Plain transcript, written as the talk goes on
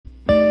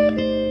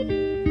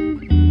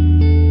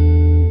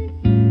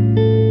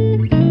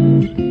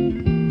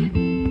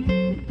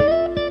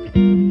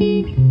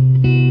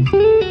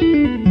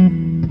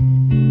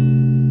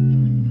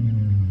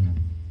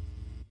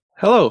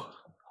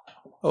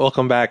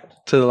welcome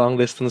back to the Long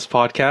Distance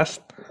Podcast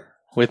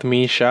with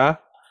me, Shah.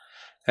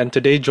 And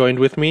today, joined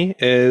with me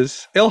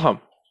is Ilham.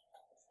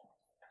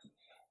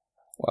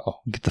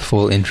 Wow, get the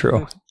full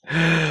intro.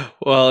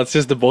 Well, it's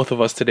just the both of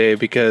us today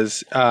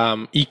because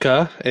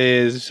Ika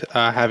is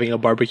having a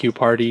barbecue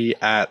party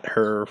at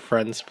her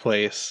friend's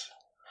place.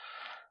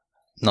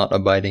 Not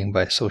abiding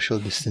by social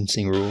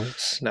distancing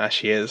rules. Nah,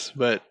 she is,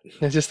 but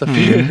it's just a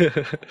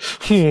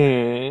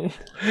few.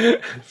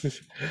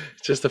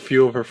 Just a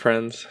few of her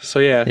friends. So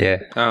yeah.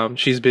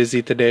 She's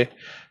busy today,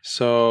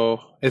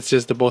 so it's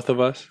just the both of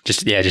us.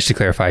 Just to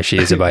clarify, she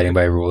is abiding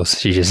by rules.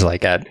 She's just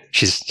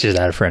she's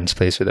at a friend's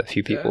place with a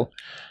few people.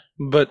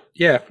 But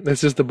yeah,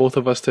 it's just the both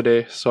of us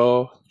today.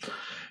 So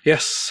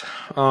yes.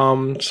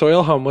 So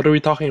Ilham, what are we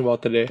talking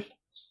about today?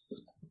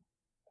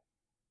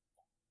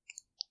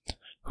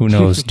 Who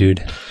knows,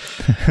 dude?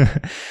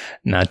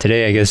 Now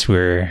today, I guess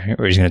we're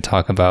just gonna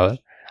talk about.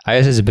 I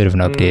guess it's a bit of an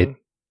update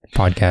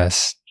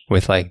podcast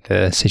with like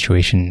the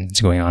situation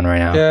that's going on right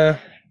now. Yeah.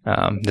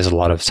 There's a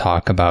lot of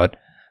talk about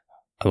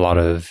a lot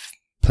of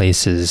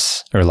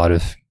places or a lot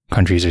of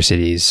countries or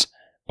cities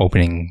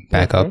opening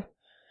back up.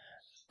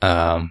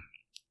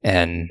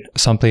 And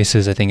some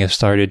places I think have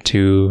started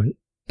to.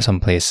 Some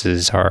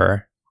places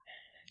are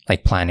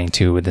like planning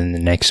to within the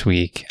next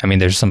week. I mean,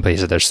 there's some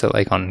places that are still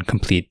like on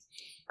complete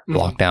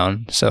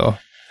lockdown. So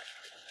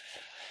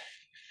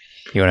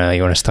you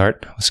wanna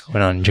start? What's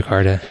going on in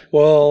Jakarta?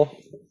 Well,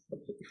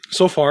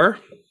 so far,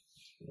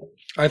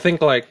 I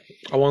think like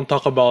I want to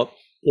talk about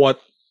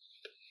what's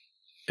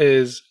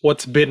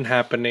been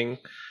happening.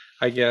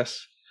 I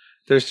guess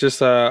there's just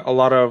a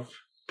lot of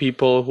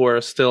people who are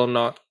still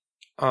not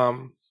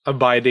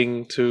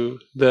abiding to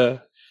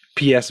the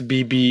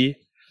PSBB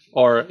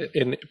or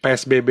in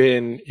PSBB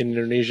in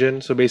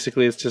Indonesian. So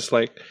basically, it's just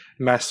like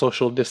mass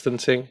social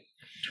distancing.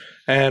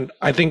 And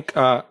I think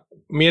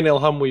me and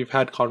Ilham, we've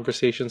had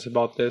conversations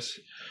about this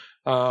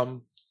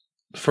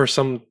for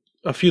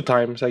a few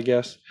times, I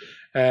guess.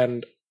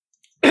 And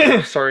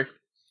sorry,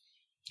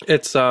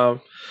 it's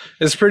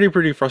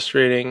pretty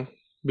frustrating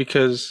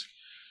because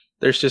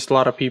there's just a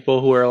lot of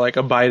people who are like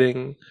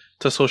abiding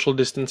to social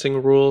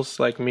distancing rules,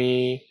 like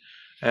me,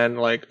 and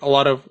like a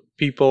lot of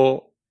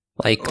people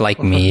like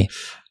me.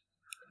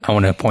 I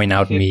want to point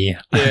out me.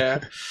 Yeah,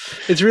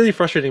 it's really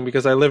frustrating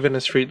because I live in a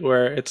street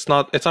where it's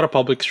not a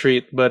public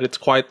street, but it's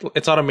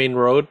not a main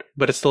road,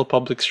 but it's still a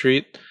public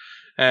street.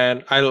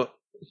 And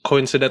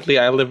coincidentally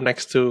I live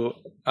next to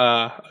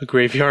a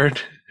graveyard,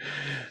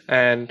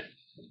 and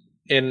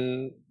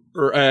during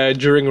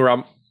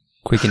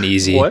quick and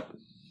easy. What?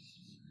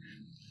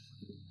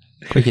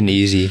 Quick and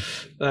easy.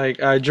 Like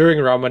during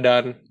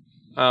Ramadan,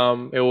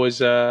 it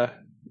was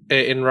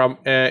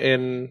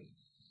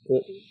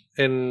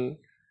in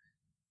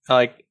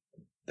like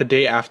the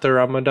day after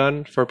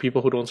Ramadan, for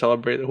people who don't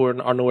celebrate, who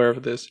are unaware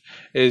of this,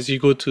 is you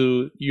go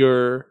to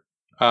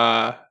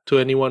to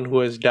anyone who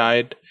has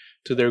died,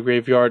 to their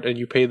graveyard, and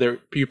you pay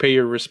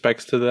your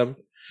respects to them.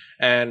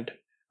 And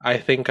I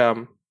think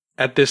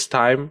at this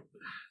time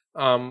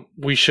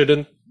we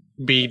shouldn't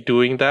be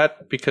doing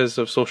that because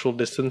of social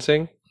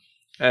distancing,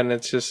 and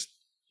it's just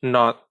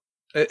not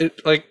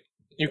like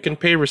you can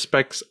pay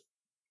respects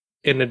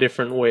in a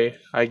different way,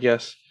 I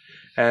guess.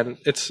 And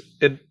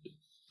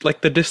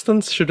like the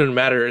distance shouldn't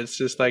matter. It's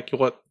just like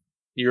what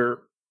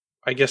your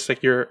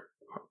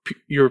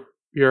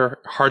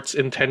heart's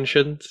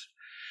intentions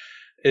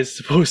is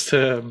supposed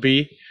to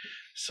be.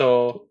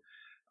 So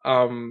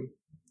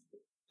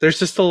there's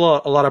just a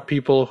lot of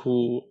people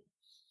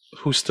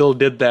who still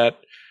did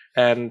that,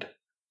 and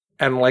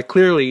like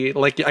clearly,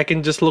 like I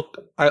can just look.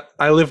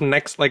 I live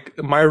next, like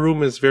my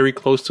room is very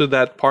close to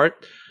that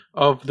part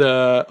of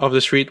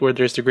the street where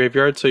there's the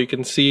graveyard, so you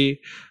can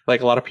see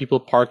like a lot of people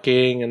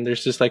parking, and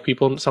there's just like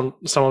people, some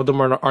of them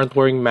aren't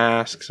wearing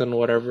masks and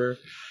whatever.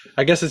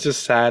 I guess it's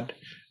just sad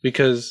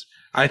because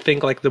I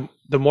think like the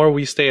more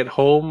we stay at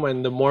home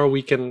and the more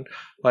we can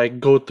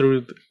like go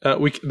through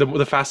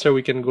the faster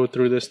we can go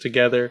through this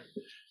together.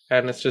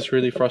 And it's just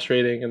really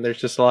frustrating, and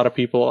there's just a lot of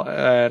people.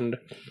 And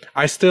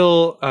I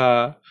still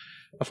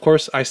of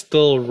course I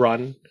still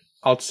run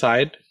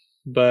outside,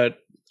 but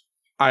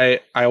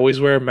I always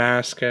wear a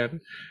mask, and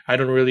I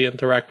don't really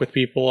interact with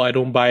people. I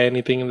don't buy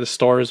anything in the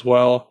store as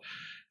well.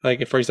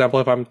 Like, for example,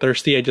 if I'm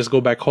thirsty, I just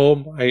go back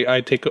home.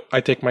 I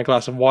take my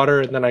glass of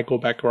water, and then I go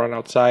back around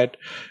outside.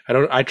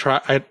 It's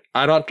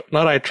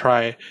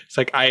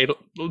like I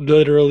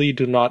literally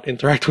do not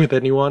interact with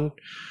anyone,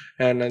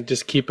 and I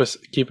just keep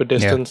a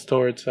distance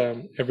towards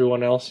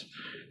everyone else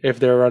if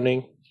they're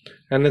running.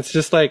 And it's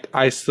just like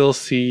I still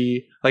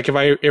see, like if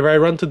I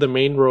run to the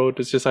main road,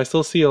 it's just I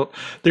still see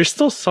there's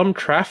still some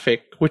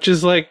traffic, which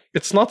is like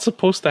it's not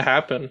supposed to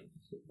happen,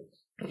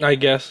 I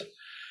guess.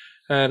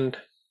 And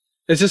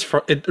it's just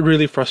it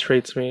really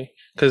frustrates me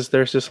because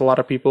there's just a lot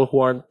of people who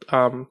aren't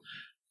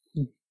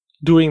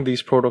doing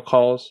these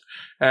protocols,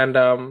 and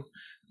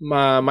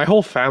my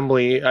whole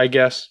family, I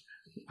guess,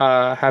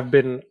 have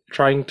been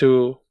trying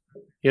to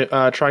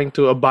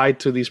abide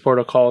to these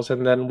protocols,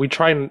 and then we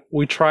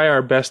try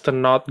our best to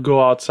not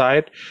go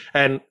outside.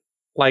 And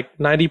like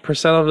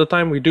 90% of the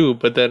time we do,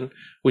 but then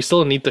we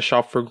still need to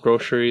shop for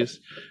groceries.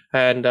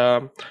 And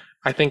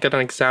I think an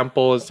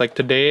example is like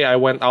today I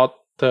went out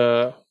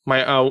to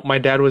my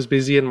dad was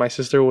busy and my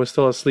sister was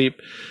still asleep,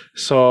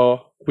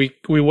 so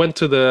we went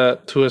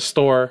to a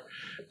store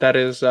that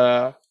is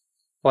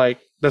like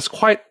that's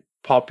quite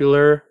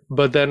popular,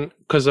 but then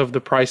because of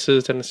the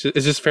prices and it's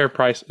just fair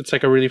price. It's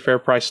like a really fair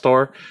price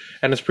store,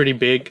 and it's pretty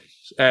big,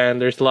 and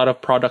there's a lot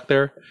of product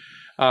there.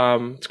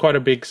 It's quite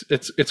a big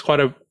it's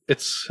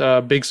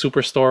a big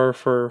superstore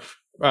for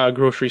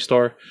grocery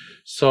store.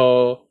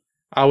 So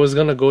I was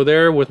gonna go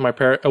there with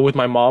with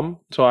my mom,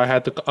 so I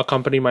had to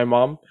accompany my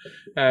mom,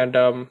 and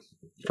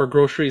for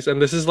groceries.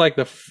 And this is like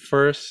the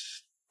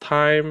first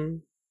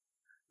time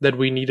that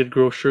we needed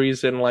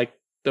groceries in like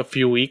a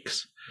few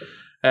weeks,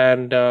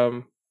 and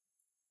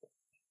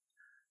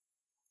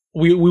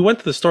we went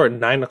to the store at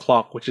 9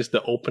 o'clock, which is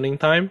the opening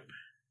time,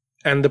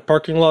 and the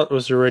parking lot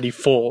was already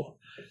full.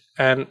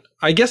 And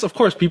I guess, of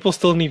course, people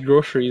still need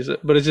groceries,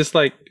 but it's just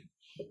like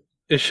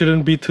it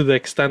shouldn't be to the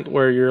extent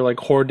where you're like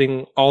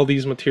hoarding all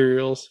these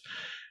materials.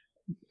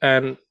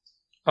 And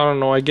I don't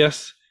know, I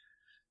guess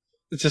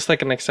it's just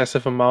like an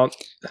excessive amount.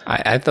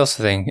 I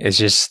also think it's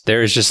just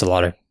there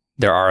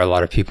are a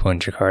lot of people in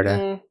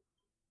Jakarta,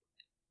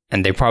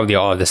 and they probably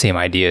all have the same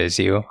idea as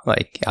you.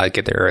 Like, I'll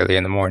get there early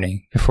in the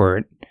morning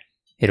before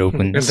it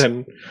opens,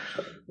 and then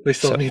they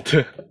still need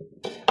to.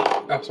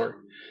 Oh, sorry.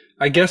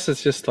 I guess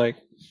it's just like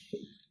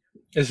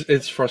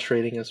it's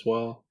frustrating as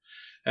well,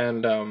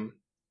 and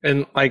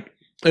like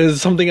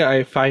it's something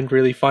I find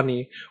really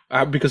funny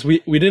because we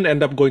didn't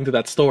end up going to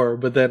that store,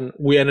 but then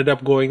we ended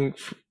up going.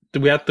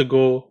 We had to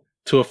go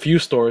to a few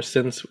stores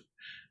since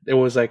it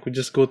was like we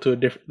just go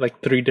to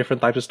like 3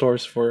 different types of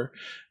stores for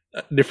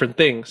different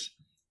things.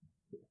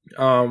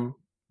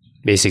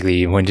 Basically,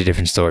 you went to a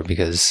different store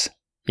because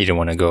you didn't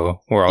want to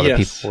go where all the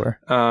people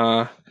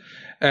were.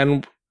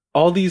 And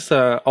all these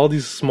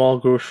small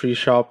grocery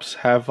shops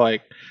have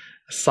like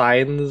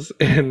signs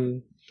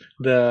in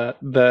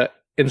the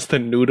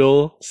instant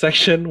noodle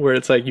section where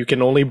it's like you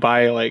can only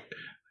buy like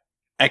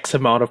X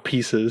amount of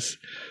pieces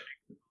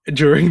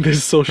during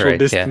this social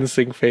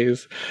distancing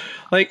phase.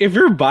 Like if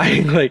you're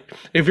buying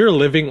if you're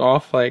living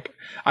off I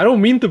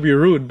don't mean to be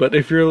rude, but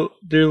if you're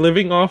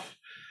living off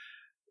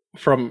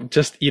from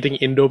just eating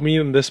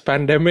Indomie in this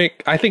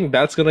pandemic, I think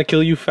that's gonna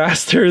kill you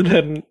faster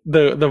than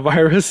the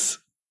virus.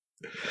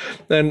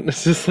 And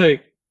it's just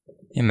like,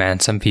 yeah, man,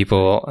 some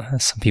people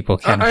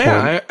can't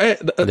afford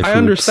I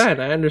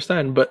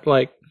understand, but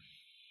like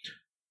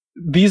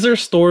these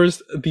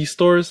stores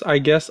I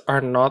guess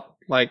are not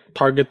like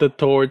targeted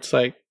towards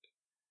like,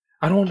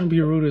 I don't want to be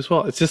rude as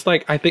well. It's just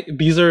like, I think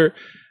these are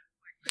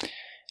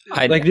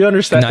do you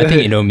understand? No, I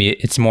think Indomie,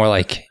 it's more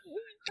like,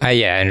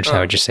 I understand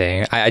what you're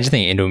saying. I just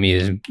think Indomie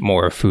is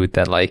more a food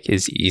that like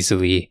is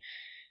easily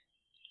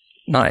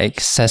not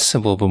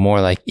accessible, but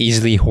more like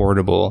easily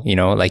hoardable. You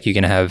know, like you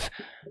can have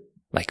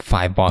like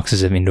 5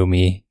 boxes of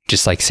Indomie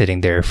just like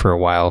sitting there for a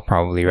while,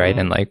 probably, right?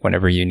 And like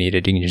whenever you need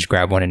it, you can just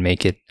grab one and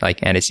make it. Like,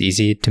 and it's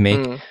easy to make.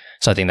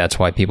 So I think that's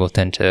why people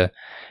tend to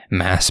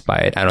mass buy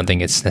it. I don't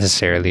think it's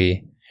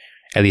necessarily,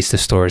 at least the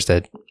stores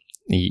that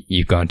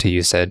you've gone to,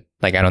 you said,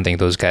 like, I don't think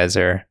those guys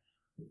are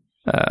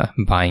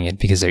buying it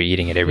because they're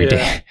eating it every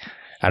day.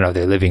 I don't know if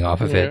they're living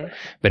off of it,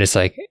 but it's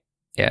like,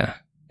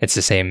 it's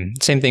the same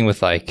thing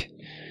with like,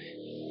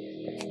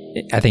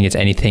 I think it's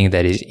anything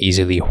that is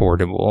easily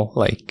hoardable,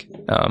 like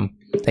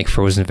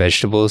frozen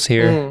vegetables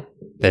here.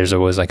 There's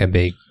always like a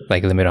big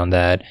like limit on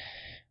that,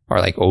 or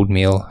like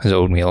oatmeal. Is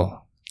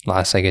oatmeal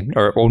last like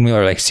or oatmeal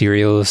or like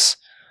cereals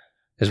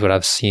is what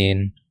I've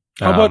seen.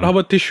 How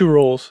about tissue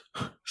rolls?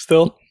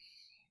 Still,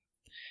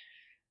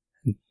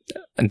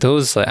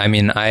 those. I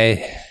mean,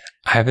 I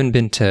haven't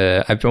been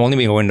to. I've only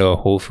been going to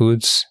Whole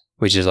Foods,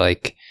 which is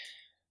like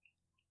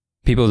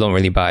people don't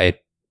really buy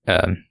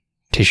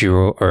tissue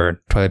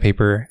or toilet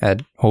paper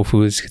at Whole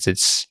Foods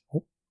because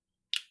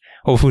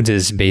Whole Foods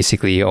is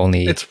basically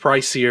only, it's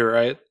pricier,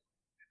 right?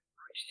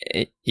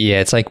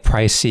 It's like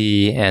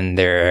pricey, and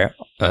they're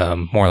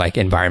more like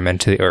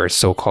environmentally or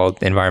so-called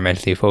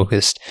environmentally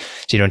focused.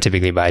 So you don't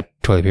typically buy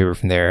toilet paper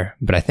from there.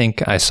 But I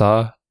think I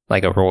saw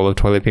like a roll of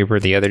toilet paper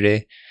the other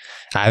day.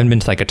 I haven't been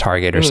to like a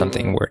Target or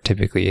something where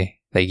typically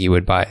like you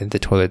would buy the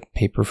toilet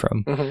paper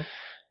from.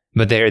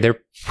 But there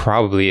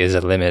probably is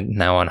a limit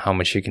now on how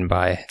much you can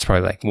buy. It's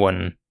probably like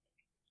one,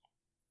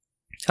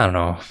 I don't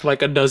know,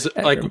 like a dozen,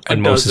 like at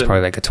most it's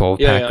probably like a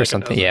 12-pack or like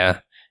something. Yeah,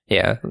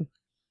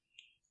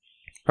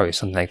 probably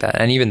something like that.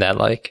 And even that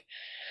like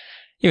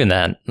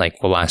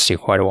will last you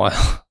quite a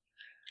while.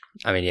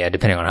 I mean,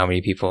 depending on how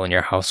many people in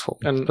your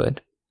household. And but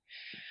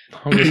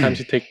how many times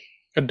you take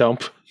a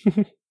dump?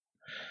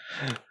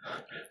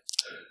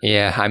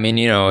 Yeah, I mean,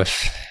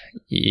 if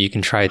you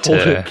can try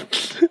to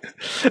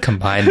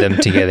combine them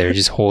together,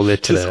 just hold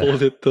it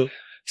to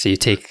so you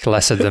take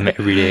less of them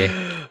every day.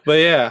 But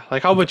yeah,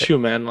 like how about you,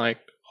 man? Like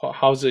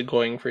how's it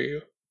going for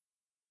you?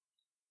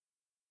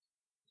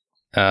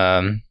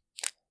 Same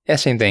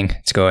thing.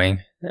 It's going.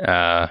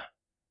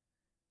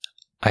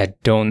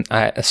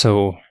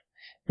 So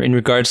in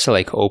regards to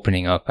like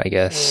opening up, I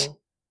guess,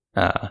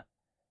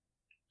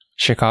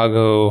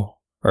 Chicago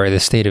or the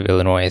state of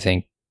Illinois, I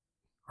think,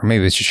 or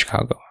maybe it's just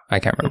Chicago. I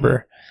can't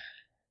remember.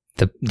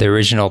 The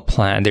original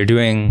plan. They're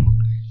doing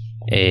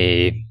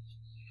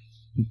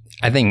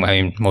I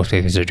mean, most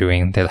places are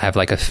doing. They'll have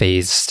like a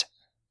phased,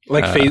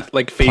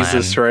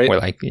 phases, right? Where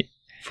like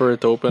for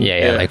it to open.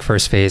 Yeah, like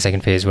first phase,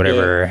 second phase,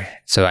 whatever. Yeah.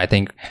 So I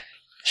think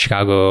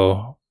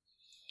Chicago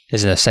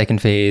is in the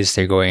second phase.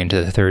 They're going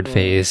into the third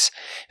phase.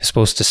 It's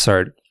supposed to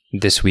start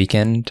this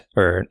weekend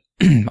or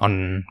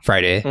on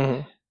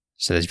Friday.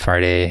 So it's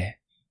Friday,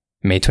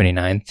 May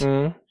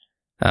 29th.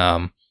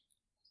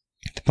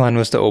 The plan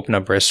was to open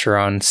up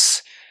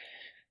restaurants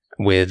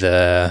with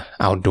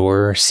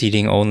outdoor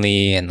seating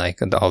only, and like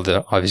all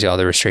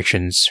the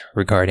restrictions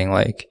regarding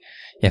like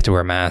you have to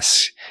wear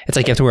masks. It's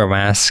like you have to wear a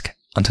mask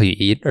until you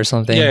eat or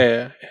something.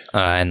 Yeah.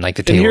 And like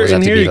the tables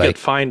have to be you like, get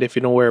fined if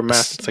you don't wear a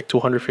mask. It's like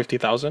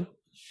 250,000.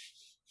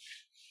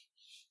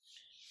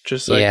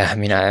 Just like, yeah, I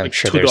mean, I'm like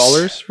sure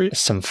 $2 for you?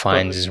 Some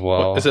fines as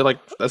well. Is that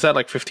like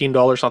 $15?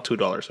 Not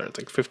 $2, sorry. It's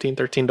like $15,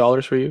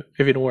 $13 for you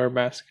if you don't wear a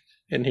mask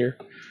in here.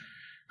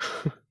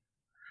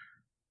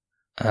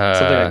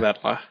 Something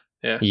like that.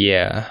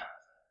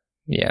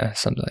 Yeah,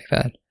 something like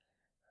that.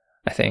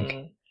 I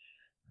think.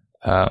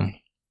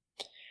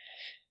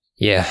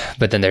 Yeah,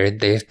 but then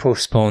they've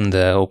postponed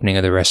the opening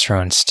of the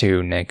restaurants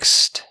to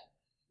next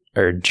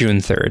or June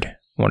 3rd,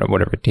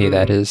 whatever day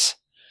that is.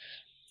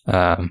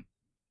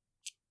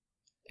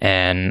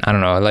 And I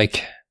don't know,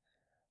 like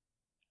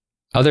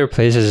other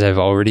places have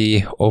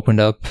already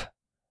opened up.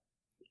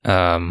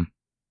 And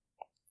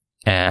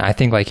I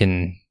think like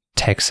in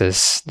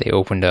Texas, they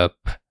opened up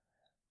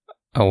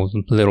a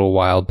little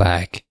while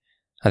back.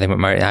 I think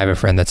I have a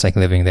friend that's like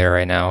living there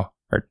right now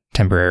or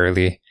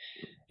temporarily.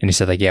 And he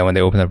said like, yeah, when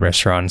they opened up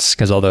restaurants,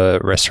 because all the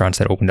restaurants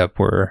that opened up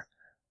were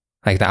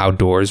like the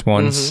outdoors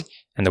ones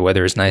and the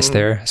weather is nice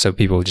there. So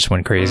people just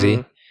went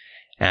crazy.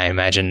 And I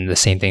imagine the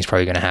same thing's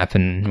probably going to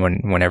happen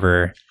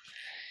whenever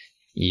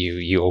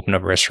you open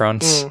up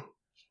restaurants.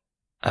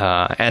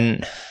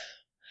 And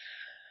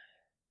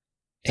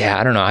yeah,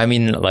 I don't know. I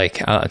mean,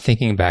 like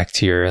thinking back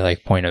to your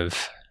like point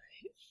of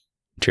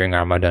during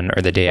Ramadan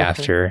or the day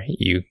after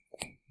you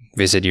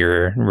visit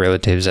your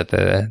relatives at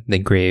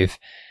the grave,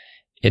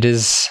 it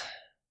is,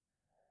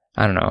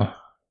 I don't know.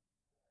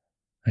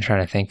 I'm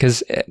trying to think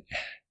because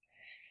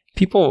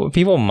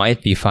people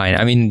might be fine.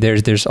 I mean,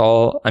 there's a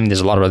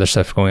lot of other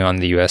stuff going on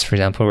in the U.S., for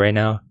example, right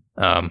now.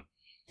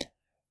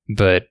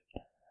 But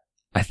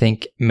I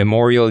think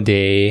Memorial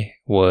Day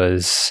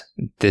was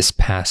this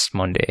past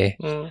Monday,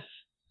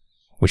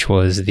 which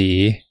was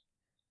the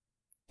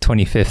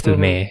 25th of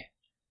May.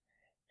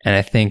 And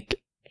I think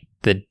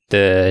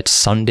the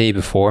Sunday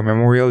before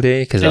Memorial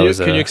Day, because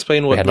can you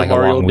explain what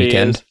Memorial Day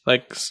is?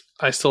 Like,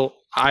 I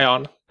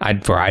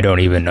don't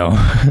even know.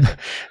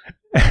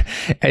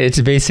 It's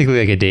basically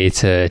like a day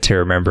to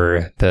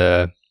remember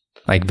the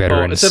like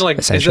veterans. Is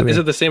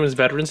it the same as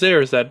Veterans Day,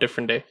 or is that a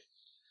different day?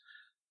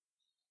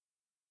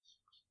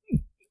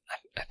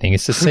 I think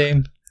it's the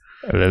same.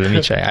 Let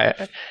me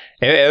check.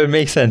 It would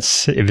make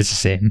sense if it's the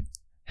same.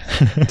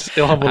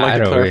 Ilham would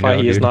like to clarify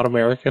he is not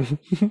American.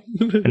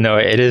 No,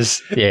 it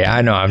is. Yeah,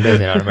 I know. I'm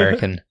definitely not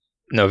American.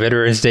 No,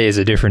 Veterans Day is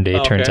a different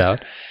day, turns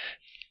out.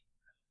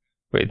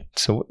 Wait,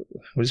 so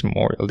what is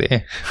Memorial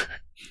Day?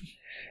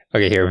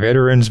 Okay, here,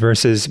 Veterans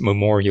versus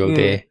Memorial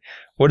Day.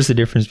 What is the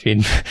difference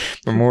between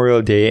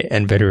Memorial Day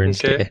and Veterans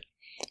Day?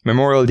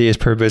 Memorial Day's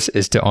purpose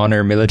is to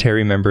honor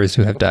military members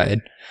who have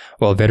died,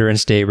 while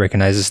Veterans Day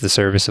recognizes the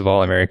service of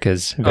all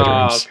America's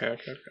veterans.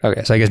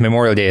 Okay, so I guess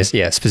Memorial Day is,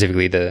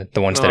 specifically the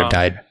ones that have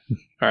died.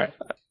 All right.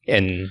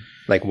 In,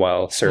 like,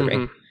 while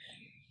serving.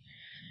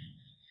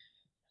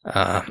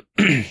 So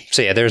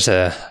yeah,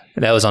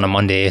 that was on a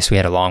Monday, so we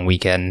had a long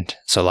weekend,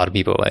 so a lot of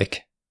people,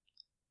 like,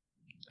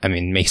 I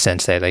mean, makes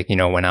sense that, like,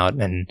 went out,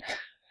 and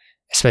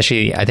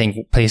especially, I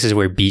think, places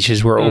where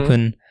beaches were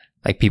open,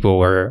 like, people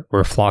were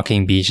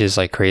flocking beaches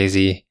like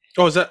crazy.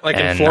 Oh, is that like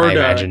in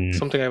Florida?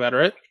 Something like that,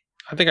 right?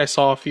 I think I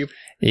saw a few.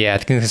 Yeah, I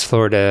think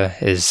Florida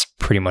is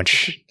pretty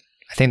much,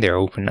 I think they're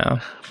open now.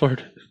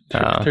 Florida.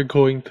 They're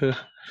going to,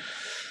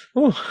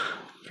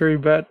 very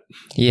bad.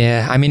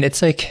 Yeah, I mean,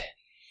 it's like,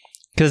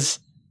 because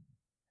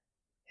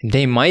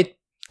they might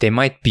be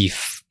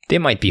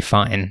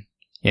fine,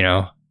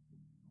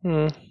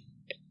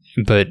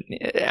 But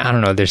I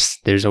don't know.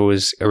 There's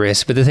always a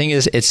risk. But the thing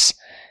is, it's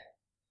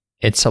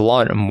a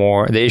lot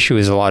more. The issue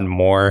is a lot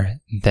more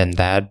than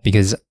that,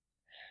 because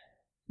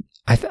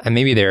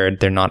maybe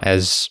they're not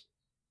as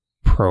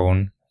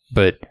prone.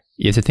 But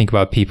you have to think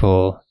about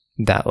people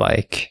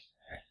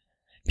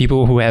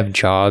who have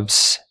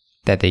jobs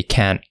that they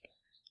can't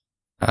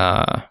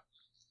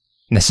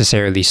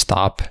necessarily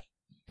stop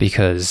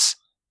because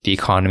the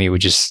economy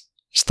would just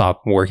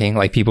stop working.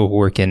 Like people who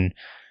work in,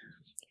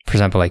 for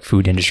example, like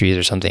food industries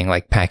or something,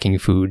 like packing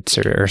foods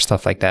or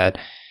stuff like that.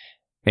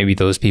 Maybe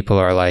those people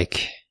are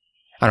like,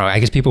 I don't know, I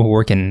guess people who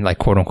work in like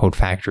quote unquote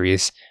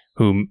factories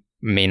who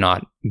may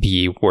not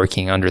be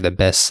working under the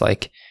best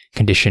like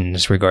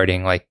conditions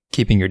regarding like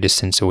keeping your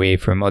distance away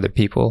from other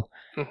people.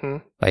 Mm-hmm.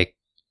 Like,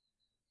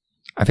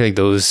 I feel like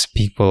those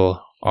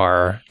people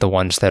are the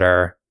ones that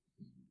are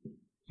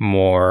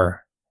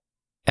more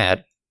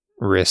at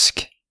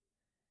risk.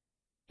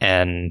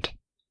 And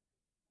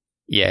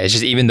yeah, it's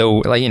just, even though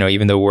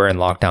we're in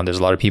lockdown, there's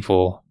a lot of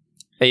people,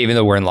 even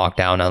though we're in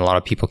lockdown and a lot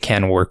of people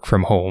can work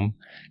from home,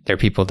 there are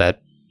people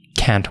that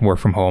can't work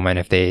from home. And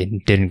if they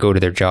didn't go to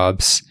their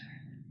jobs,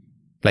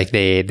 like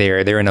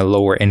they're in a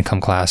lower income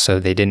class, so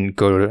they didn't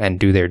go and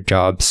do their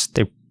jobs,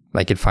 they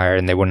like get fired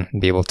and they wouldn't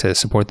be able to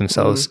support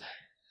themselves.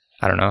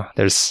 I don't know.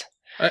 There's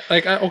I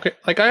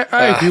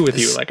agree with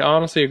you. Like, I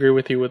honestly agree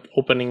with you with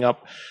opening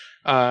up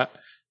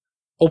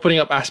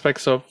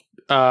aspects of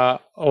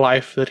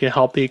life that can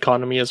help the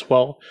economy as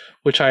well.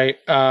 Which I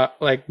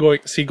like going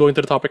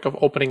to the topic of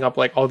opening up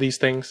like all these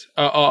things.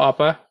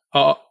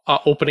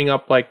 Opening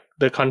up like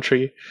the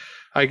country,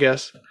 I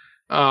guess.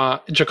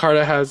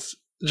 Jakarta's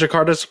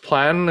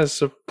plan is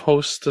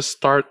supposed to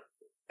start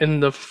in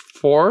the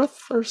 4th,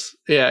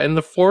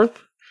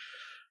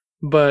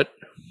 but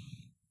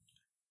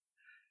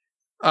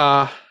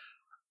I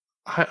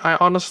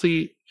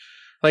honestly,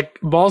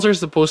 like, malls are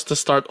supposed to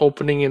start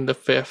opening in the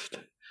 5th,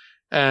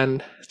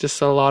 and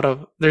just a lot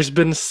of there's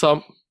been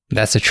some.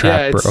 That's a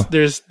trap, bro.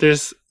 There's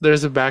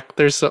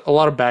a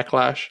lot of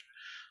backlash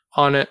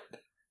on it,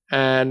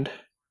 and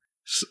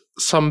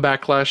some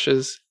backlash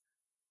is,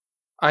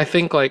 I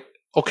think, like,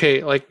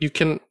 okay, like you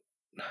can,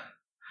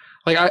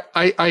 like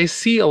I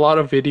see a lot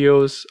of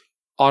videos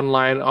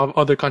online of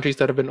other countries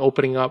that have been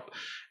opening up,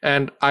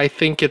 and I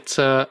think it's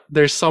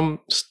there's some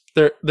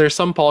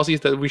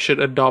policies that we should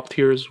adopt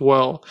here as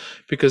well,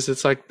 because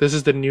it's like, this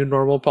is the new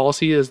normal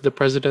policy, as the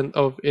president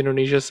of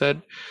Indonesia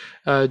said.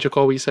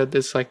 Jokowi said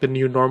it's like the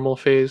new normal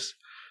phase.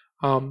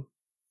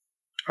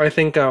 I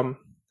think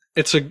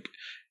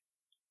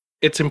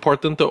it's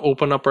important to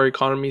open up our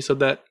economy so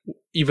that,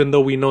 even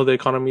though we know the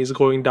economy is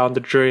going down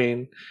the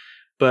drain,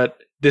 but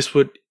this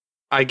would,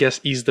 I guess,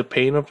 ease the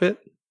pain of it.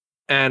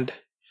 And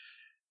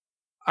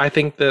I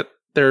think that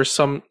there's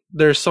some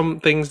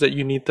things that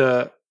you need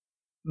to,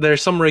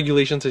 there's some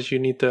regulations that you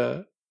need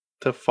to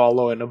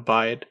follow and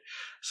abide,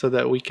 so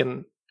that we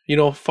can,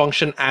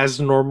 function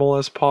as normal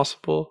as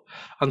possible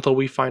until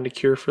we find a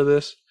cure for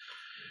this.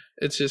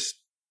 It's just,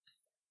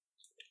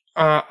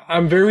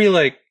 I'm very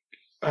like,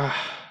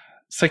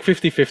 it's like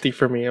 50-50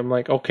 for me. I'm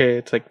like, okay,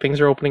 it's like things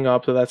are opening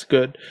up, so that's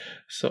good.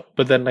 So,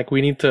 but then like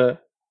we need to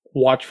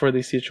watch for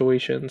these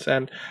situations.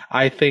 And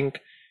I think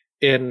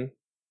maybe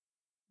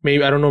in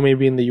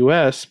the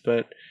US,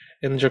 but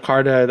in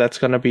Jakarta, that's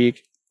going to be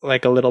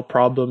like a little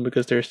problem,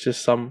 because there's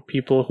just some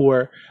people who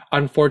are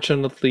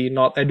unfortunately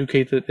not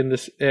educated in a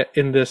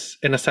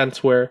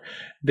sense where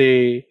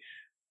they're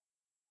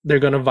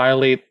going to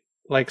violate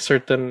like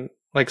certain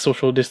like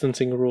social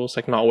distancing rules,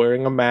 like not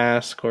wearing a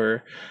mask,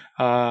 or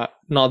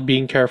not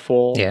being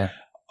careful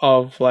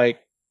of like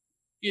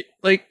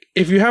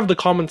if you have the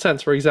common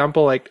sense, for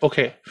example, like,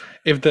 okay,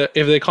 if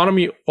the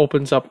economy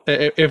opens up,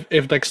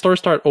 if like stores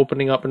start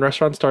opening up and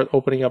restaurants start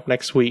opening up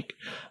next week,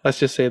 let's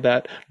just say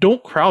that,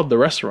 don't crowd the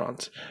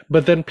restaurants.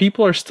 But then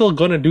people are still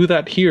gonna do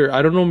that here.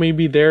 I don't know,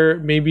 maybe in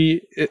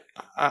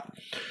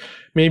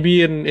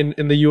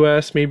the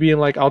US, maybe in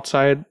like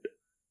outside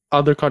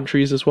other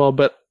countries as well,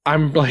 but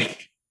I'm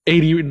like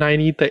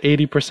 90 to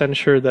 80%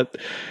 sure that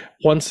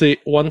once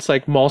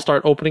like malls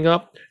start opening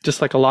up,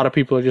 just like a lot of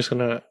people are just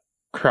gonna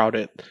crowd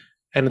it,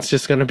 and it's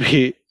just gonna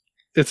be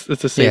it's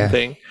the same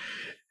thing.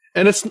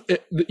 And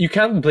you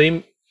can't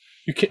blame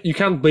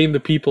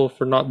the people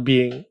for not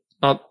being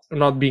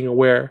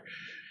aware.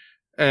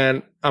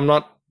 And I'm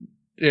not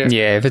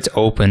if it's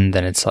open,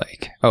 then it's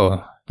like,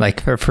 oh,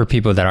 like for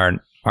people that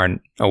aren't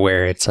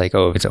aware, it's like,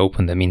 oh, if it's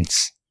open, that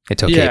means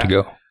it's okay to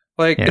go.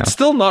 Like, it's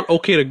still not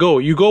okay to go.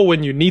 You go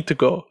when you need to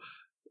go.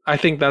 I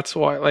think that's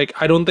why, like,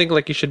 I don't think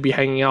like you should be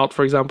hanging out,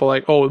 for example,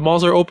 like, oh,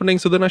 malls are opening,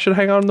 so then I should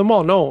hang out in the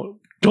mall. No,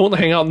 don't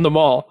hang out in the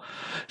mall.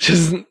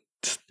 Just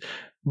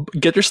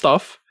get your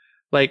stuff.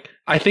 Like,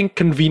 I think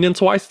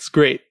convenience wise, it's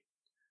great.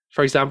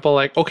 For example,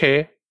 like,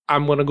 okay,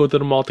 I'm going to go to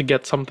the mall to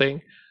get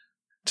something.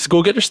 Just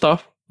go get your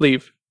stuff,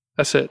 leave.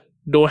 That's it.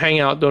 Don't hang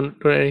out. Don't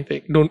do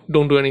anything.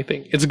 Don't do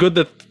anything. It's good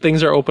that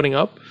things are opening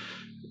up.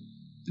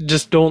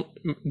 Just don't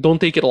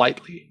take it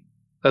lightly.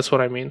 That's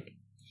what I mean.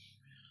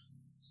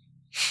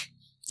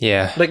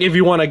 Yeah. Like, if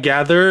you want to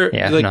gather,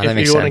 like,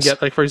 if you want to get,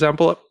 like, for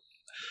example,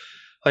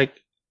 like,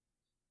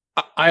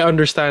 I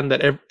understand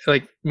that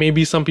like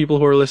maybe some people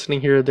who are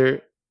listening here,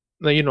 they're,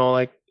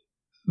 like,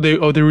 they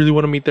really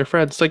want to meet their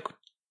friends. Like,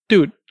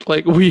 dude,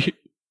 like, we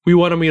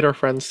want to meet our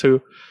friends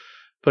too,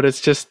 but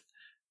it's just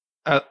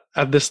at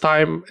this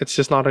time, it's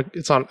just not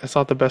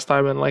the best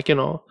time. And like,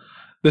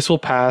 this will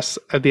pass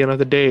at the end of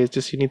the day. It's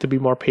just, you need to be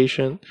more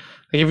patient.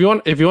 Like, if you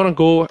want to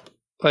go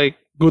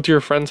to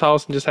your friend's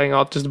house and just hang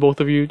out, just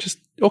both of you, just,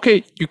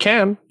 okay, you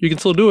can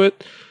still do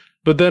it,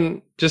 but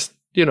then just,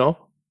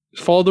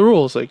 follow the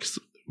rules. Like,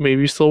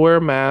 maybe still wear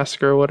a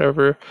mask or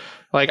whatever.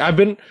 Like, I've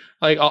been,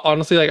 like,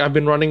 honestly, like, I've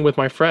been running with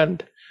my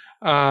friend,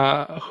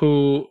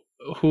 who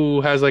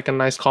who has like a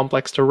nice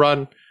complex to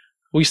run,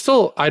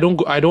 I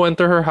don't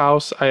enter her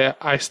house.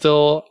 I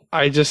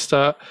just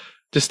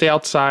stay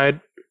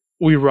outside.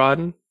 We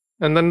run,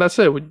 and then that's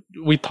it.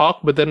 We talk,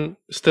 but then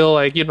still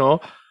like,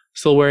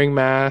 still wearing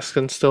masks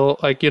and still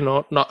like,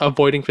 not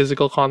avoiding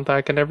physical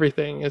contact and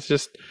everything. It's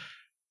just,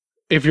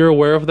 if you're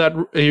aware of that,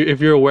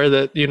 if you're aware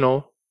that,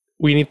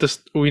 we need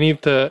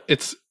to,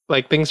 it's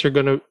like things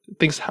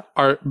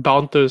are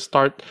bound to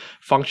start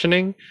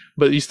functioning,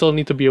 but you still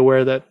need to be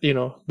aware that,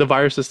 the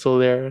virus is still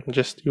there, and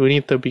just, we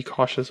need to be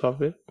cautious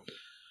of it.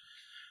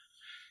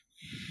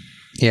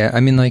 Yeah, I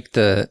mean, like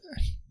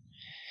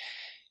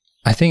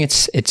I think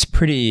it's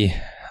pretty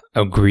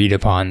agreed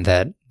upon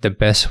that the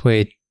best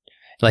way,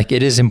 like,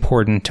 it is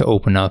important to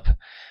open up,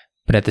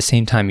 but at the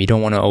same time, you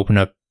don't want to open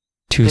up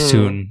too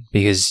soon,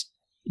 because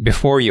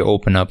before you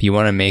open up, you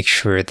want to make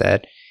sure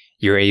that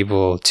you're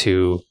able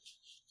to,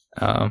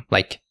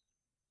 like,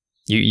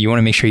 you want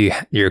to make sure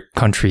your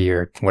country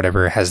or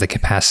whatever has the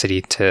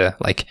capacity to,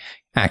 like,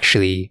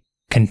 actually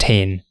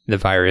contain the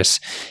virus,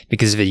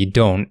 because if you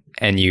don't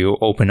and you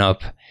open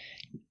up,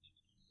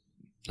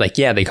 like,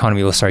 yeah, the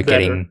economy will start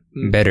getting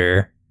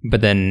better,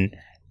 but then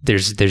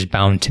there's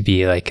bound to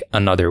be like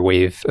another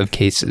wave of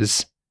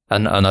cases,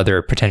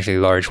 another potentially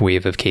large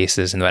wave of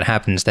cases, and what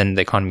happens then,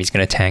 the economy is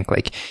going to tank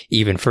like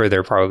even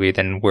further probably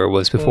than where it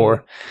was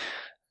before.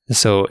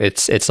 So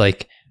it's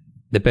like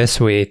the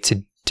best way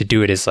to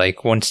do it is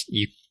like, once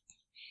you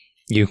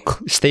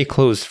stay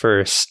closed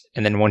first,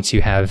 and then once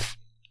you're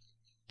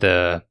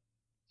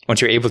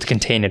able to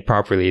contain it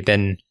properly,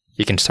 then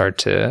you can start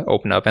to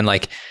open up, and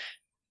like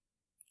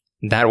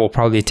that will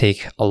probably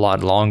take a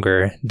lot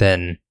longer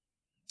than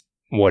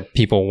what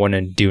people want to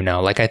do now.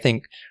 Like, I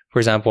think, for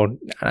example,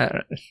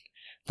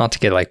 not to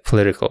get like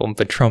political,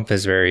 but Trump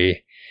is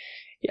I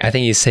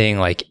think he's saying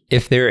like,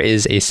 if there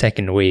is a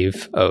second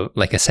wave of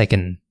like a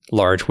second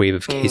large wave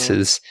of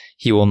cases,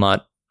 he will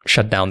not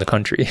shut down the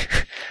country.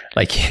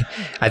 Like,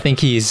 I think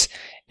he's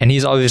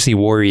obviously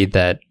worried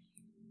that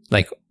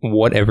like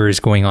whatever is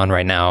going on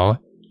right now,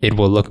 it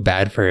will look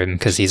bad for him,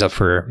 because he's up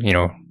for,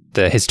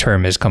 his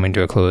term is coming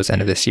to a close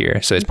end of this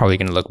year, so it's probably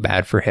going to look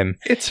bad for him.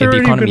 It's if already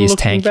the economy been is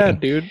looking tanking, bad,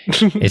 dude.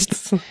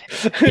 It's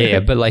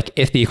yeah, but like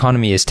if the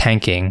economy is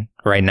tanking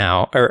right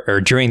now, or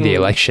during the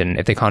election,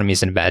 if the economy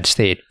is in a bad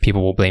state,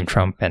 people will blame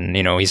Trump, and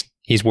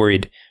he's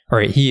worried,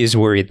 or he is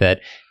worried that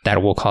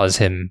will cost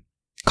him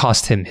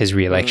his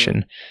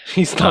reelection.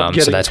 He's not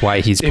getting. So that's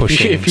why he's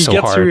pushing if he so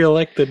gets hard.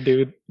 reelected,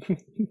 dude.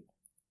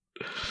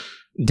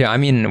 Yeah, I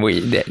mean,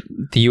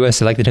 the U.S.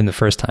 elected him the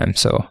first time,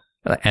 so,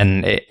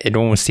 and it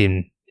almost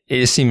seemed. It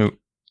just seemed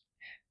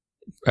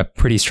a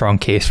pretty strong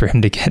case for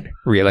him to get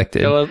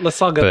reelected. Yeah, let's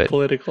not get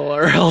political,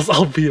 or else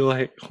I'll be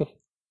like...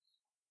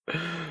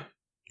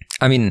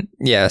 I mean,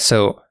 yeah,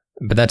 so...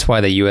 But that's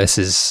why the U.S.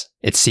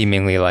 it's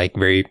seemingly like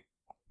very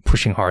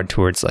pushing hard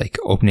towards like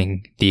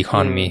opening the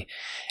economy.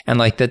 And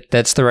like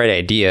that's the right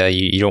idea.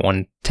 You don't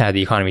want to have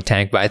the economy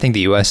tank, but I think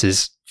the U.S.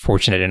 is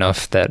fortunate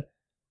enough that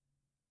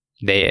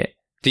the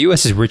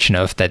U.S. is rich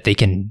enough that they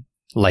can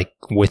like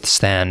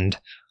withstand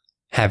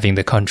having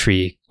the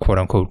country quote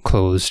unquote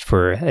closed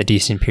for a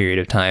decent period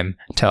of time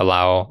to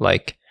allow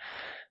like,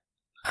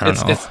 I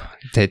don't know,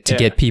 to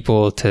get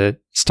people to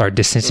start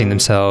distancing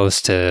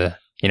themselves, to,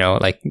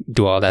 like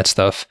do all that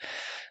stuff.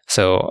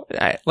 So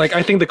I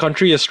think the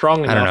country is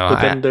strong enough, I don't know,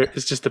 but then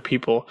it's just the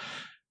people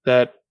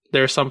that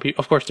there are some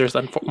people, of course, there's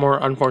more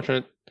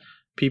unfortunate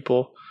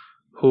people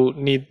who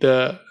need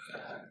the...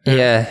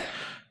 Yeah.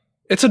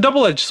 It's a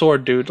double-edged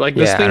sword, dude. Like,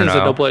 this thing is a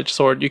double-edged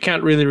sword. You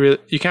can't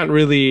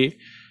really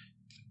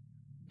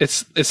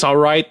it's all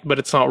right, but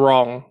it's not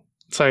wrong.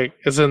 It's like,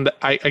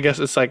 I guess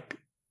it's like,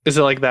 is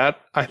it like that?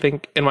 I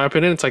think, in my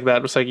opinion, it's like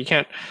that. It's like, you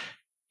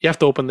have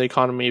to open the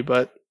economy,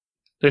 but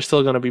there's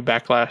still going to be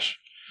backlash.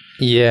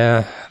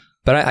 Yeah.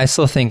 But I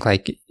still think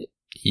like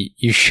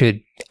you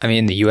should, I mean,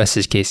 in the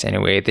US's case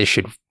anyway, they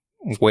should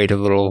wait a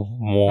little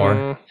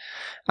more.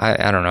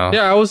 I don't know.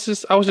 Yeah, I was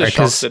just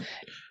shocked that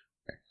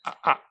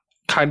I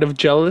kind of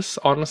jealous,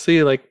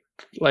 honestly, like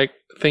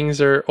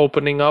things are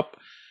opening up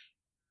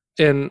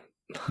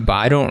but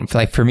I don't,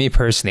 like, for me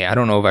personally, I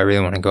don't know if I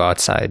really want to go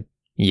outside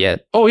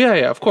yet. Oh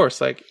yeah, of course.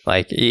 Like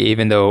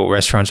even though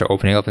restaurants are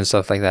opening up and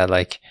stuff like that,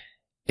 like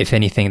if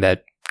anything,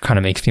 that kind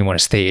of makes me want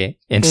to stay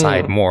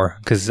inside more,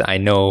 because I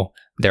know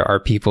there are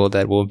people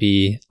that will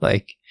be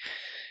like,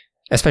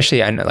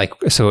 especially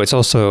so it's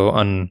also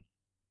on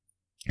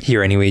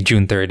here anyway,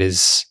 June 3rd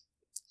is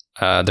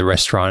the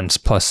restaurants,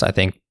 plus I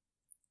think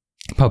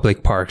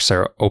public parks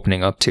are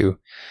opening up too.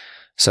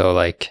 So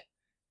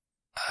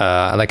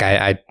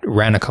I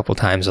ran a couple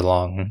times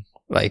along,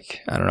 like,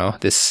 I don't know,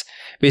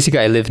 basically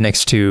I live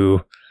next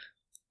to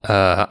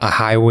a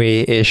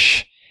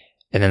highway-ish,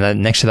 and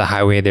then next to the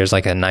highway there's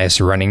like a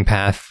nice running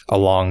path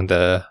along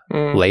the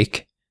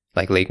lake,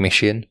 like Lake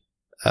Michigan,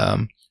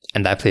 and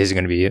that place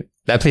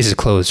is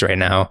closed right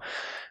now,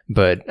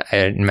 but I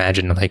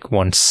imagine like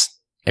once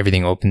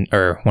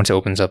it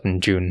opens up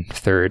in June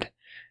 3rd,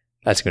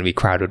 that's going to be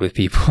crowded with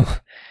people.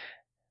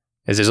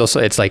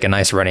 It's like a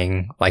nice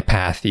running like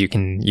path. You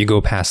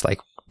go past like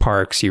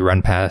parks, you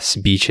run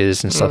past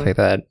beaches and stuff like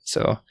that.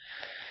 So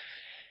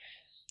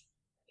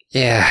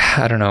yeah,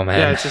 I don't know, man.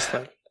 Yeah, it's just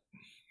like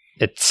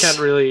it's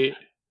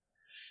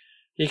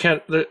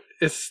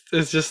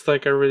just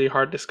like a really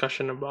hard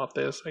discussion about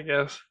this, I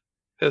guess,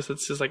 because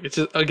it's just like it's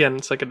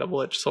like a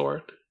double-edged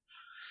sword.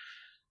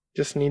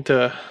 Just need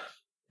to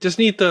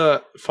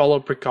follow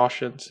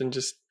precautions and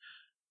just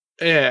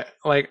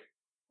like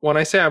when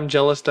I say I'm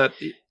jealous that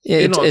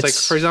it's like,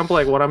 for example,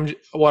 like when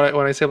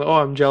I say like, oh,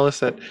 I'm jealous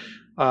that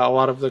a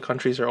lot of the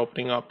countries are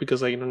opening up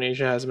because like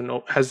Indonesia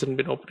hasn't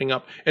been opening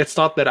up. It's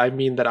not that I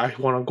mean that I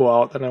want to go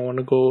out and I want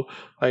to go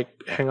like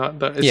hang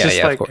out. It's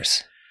just like, of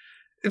course.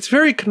 It's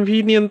very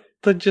convenient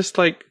to just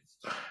like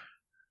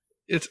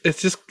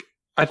it's just,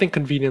 I think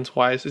convenience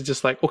wise, it's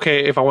just like,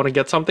 okay, if I want to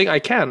get something, I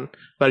can,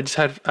 but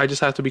I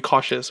just have to be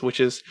cautious, which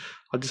is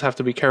I'll just have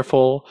to be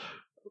careful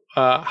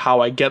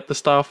how I get the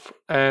stuff,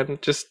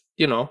 and just,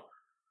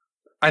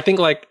 I think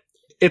like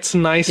it's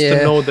nice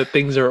to know that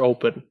things are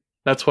open.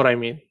 That's what I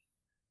mean.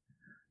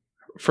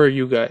 For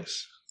you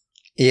guys.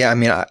 Yeah, I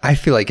mean, I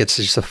feel like it's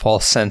just a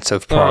false sense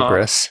of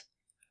progress.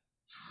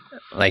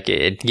 Like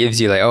it gives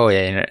you like, oh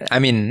yeah, I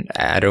mean,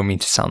 I don't mean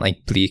to sound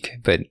like bleak,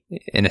 but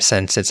in a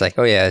sense, it's like,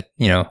 oh yeah,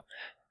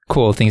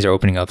 cool, things are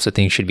opening up, so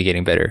things should be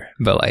getting better.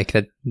 But like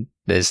that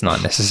is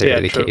not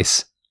necessarily the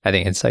case. I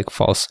think it's like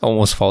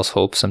almost false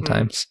hope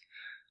sometimes.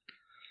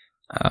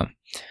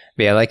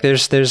 But yeah, like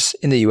there's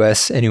in the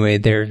US anyway,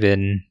 there have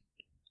been,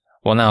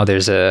 well, now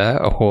there's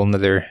a whole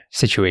nother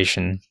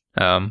situation.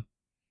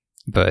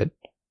 But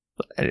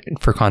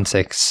for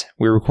context,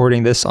 we're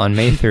recording this on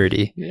May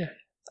 30.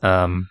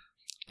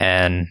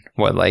 And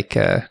like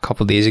a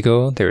couple days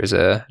ago, there was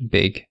a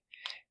big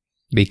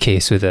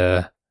case with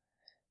a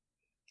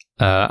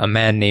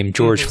man named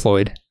George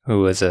Floyd, who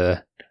was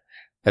a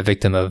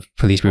victim of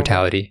police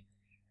brutality.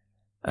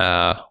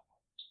 But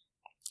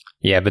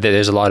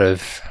there's a lot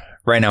of,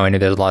 right now I know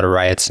there's a lot of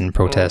riots and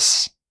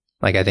protests.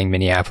 Like I think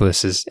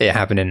it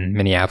happened in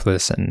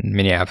Minneapolis, and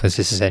Minneapolis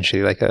is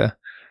essentially like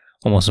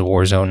almost a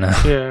war zone now.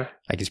 Yeah.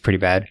 Like it's pretty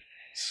bad.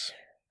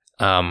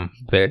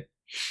 But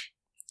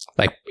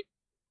like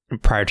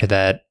prior to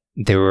that,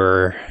 there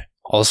were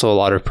also a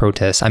lot of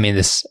protests. I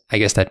mean, I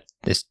guess that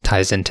this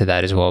ties into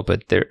that as well,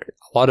 but there are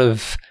a lot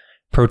of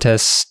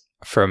protests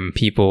from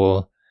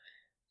people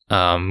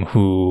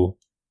who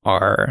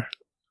are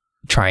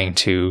trying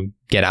to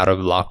get out of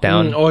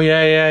lockdown.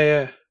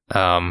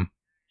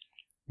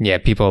 Yeah,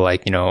 people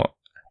like,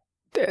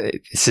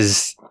 this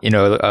is,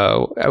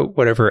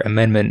 whatever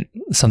amendment,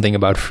 something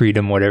about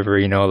freedom, whatever,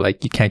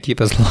 like you can't keep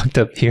us locked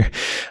up here.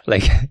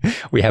 Like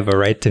we have a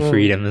right to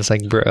freedom. It's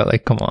like, bro,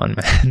 like, come on,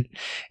 man.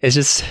 It's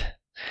just,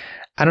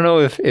 I don't know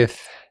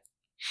if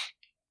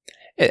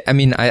I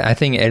mean, I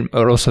think it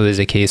also is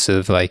a case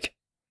of like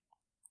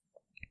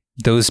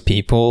those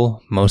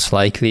people, most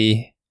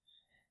likely,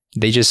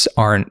 they just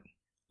aren't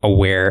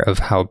aware of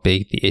how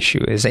big the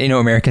issue is.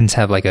 Americans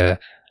have like a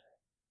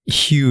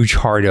huge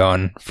hard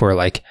on for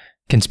like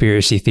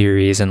conspiracy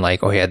theories and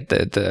like, oh yeah,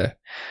 the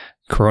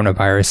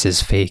coronavirus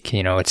is fake,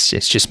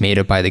 it's just made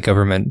up by the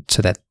government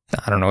so that,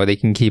 I don't know, they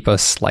can keep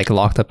us like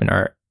locked up in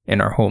our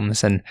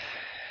homes. And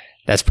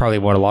that's probably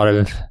what a lot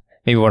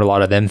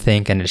of them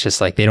think. And it's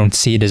just like they don't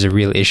see it as a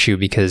real issue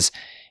because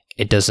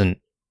it doesn't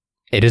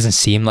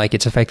seem like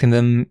it's affecting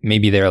them.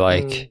 Maybe they're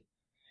like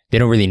they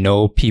don't really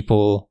know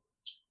people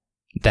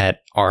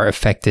that are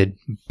affected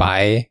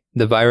by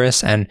the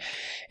virus, and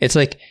it's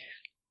like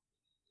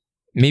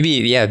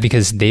maybe,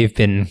 because they've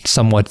been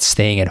somewhat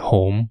staying at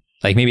home.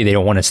 Like maybe they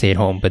don't want to stay at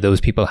home, but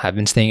those people have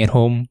been staying at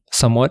home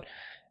somewhat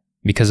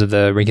because of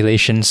the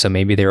regulations. So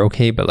maybe they're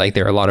okay. But like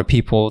there are a lot of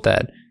people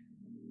that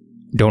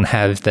don't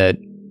have that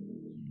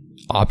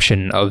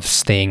option of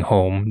staying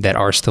home that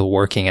are still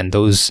working. And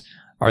those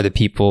are the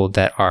people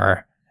that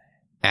are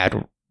at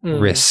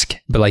risk.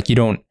 But like you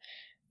don't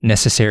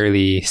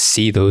necessarily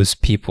see those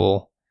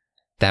people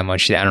that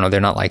much. I don't know. They're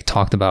not like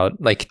talked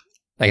about. Like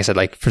I said,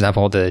 like for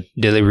example, the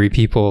delivery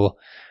people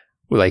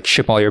who like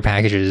ship all your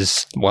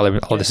packages while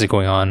all this is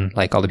going on,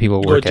 like all the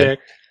people who work Gojek.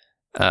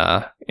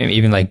 And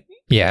even like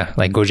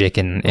Gojek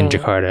in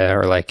Jakarta,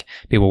 or like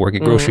people work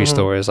at grocery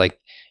stores. Like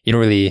you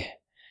don't really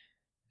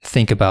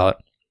think about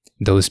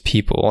those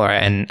people,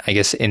 and I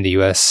guess in the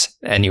US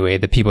anyway,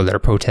 the people that are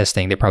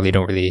protesting, they probably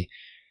don't really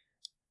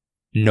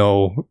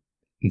know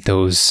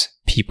those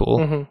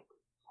people.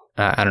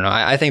 I don't know.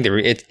 I think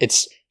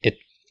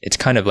it's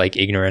kind of like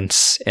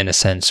ignorance in a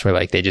sense, where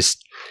like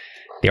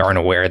they aren't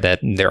aware that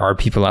there are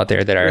people out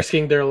there that are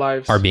risking their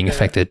lives, are being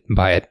affected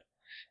by it.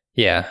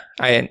 Yeah.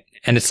 And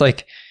it's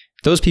like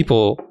those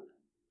people,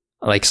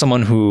 like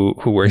someone who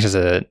works as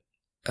a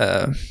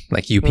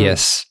like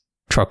UPS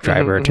truck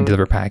driver to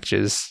deliver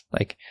packages.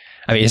 Like,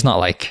 I mean, it's not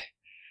like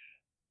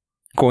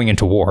going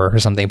into war or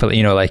something, but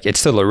like it's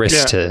still a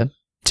risk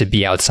to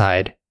be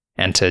outside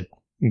and to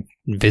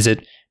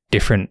visit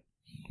different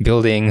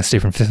buildings,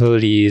 different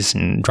facilities,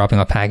 and dropping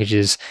off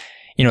packages.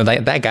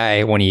 That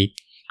guy, when he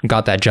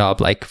got that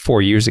job like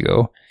 4 years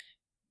ago,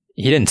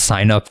 he didn't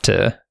sign up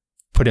to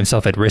put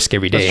himself at risk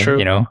every day.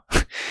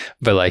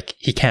 But like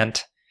he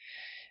can't,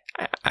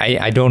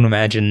 I don't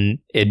imagine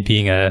it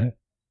being a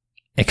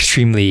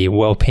extremely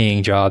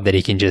well-paying job that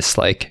he can just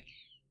like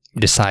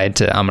decide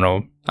to I'm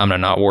gonna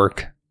not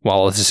work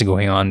while this is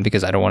going on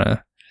because I don't want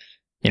to,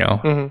 you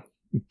know,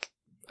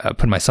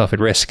 put myself at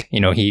risk. You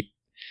know, he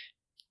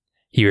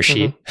or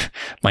she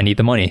might need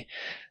the money.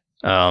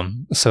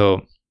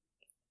 So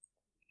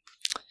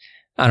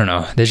I don't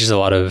know. There's just a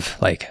lot of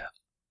like,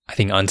 I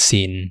think,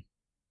 unseen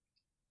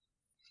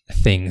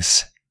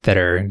things that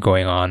are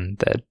going on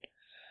that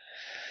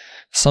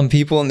some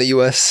people in the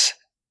US,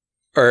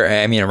 or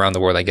I mean around the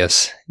world, I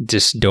guess,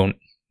 just don't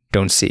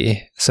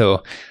see.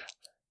 So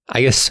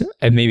I guess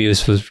maybe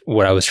this was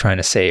what I was trying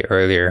to say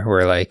earlier,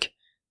 where like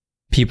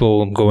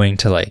people going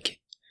to like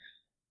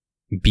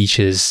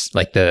beaches,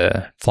 like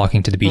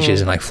flocking to the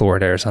beaches in like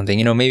Florida or something,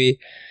 you know, maybe,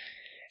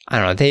 I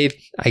don't know,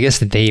 I guess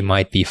that they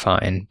might be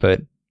fine,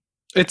 but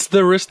it's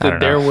the risk that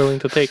they're willing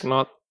to take,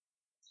 not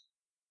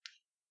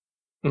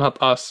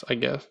us, I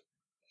guess.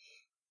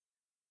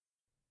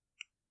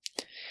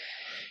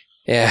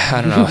 Yeah,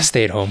 I don't know.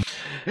 Stay at home.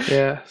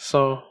 Yeah,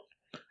 so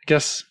I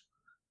guess,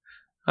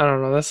 I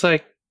don't know. That's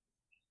like,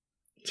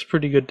 it's a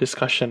pretty good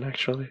discussion,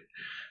 actually.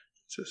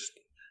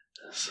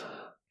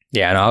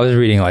 Yeah, no, I was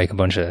reading like a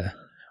bunch of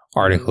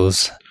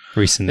articles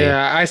recently.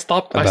 Yeah, I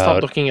stopped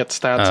looking at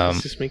stats.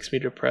 It just makes me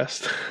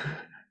depressed.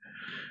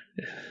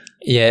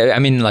 Yeah, I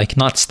mean, like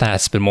not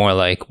stats, but more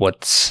like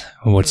what's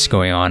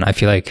going on. I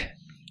feel like,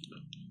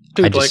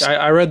 dude,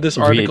 I read this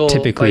article.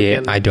 Typically,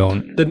 like, I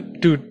don't.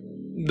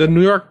 The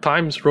New York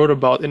Times wrote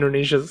about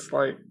Indonesia's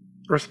like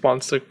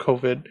response to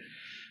COVID,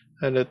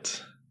 and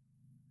it's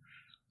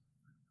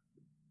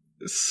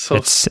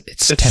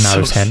 10 out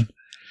of 10.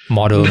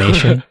 Model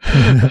nation.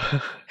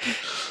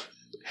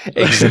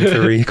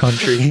 Exemplary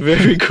country.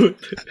 Very good.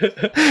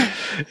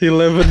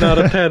 11 out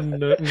of 10.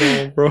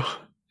 No, bro.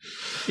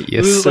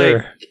 Yes, sir.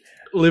 Like,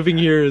 living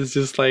here is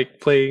just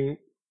like playing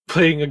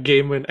a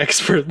game in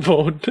expert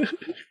mode.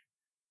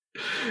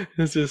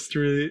 It's just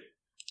really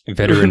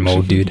veteran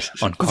mode, dude.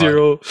 On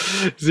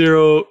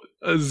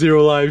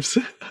zero lives.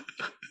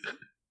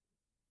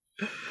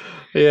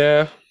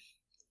 Yeah.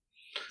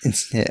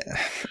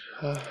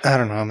 I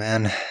don't know,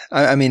 man.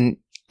 I mean,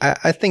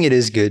 I think it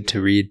is good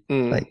to read.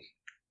 Like,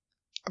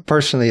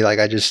 personally, like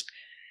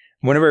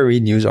whenever I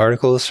read news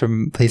articles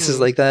from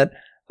places like that,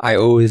 I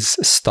always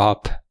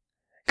stop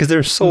because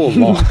they're so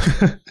long.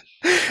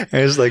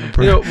 And it's like,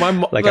 bro, you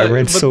know, I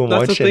read so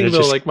much, the thing, and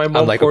it's like my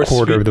mom, I'm like a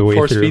quarter of the way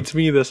through. Feeds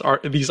me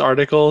these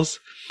articles,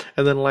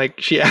 and then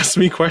like she asks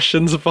me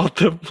questions about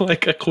them,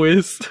 like a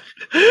quiz.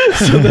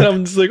 So then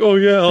I'm just like, oh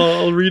yeah,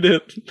 I'll read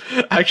it.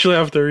 Actually, I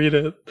have to read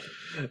it,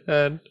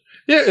 and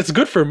yeah, it's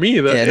good for me.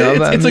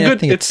 It's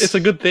a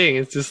good thing.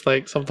 It's just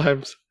like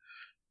sometimes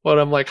when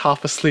I'm like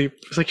half asleep,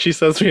 it's like she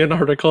sends me an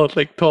article at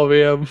like 12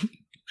 a.m.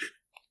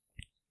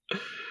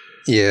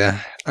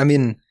 Yeah, I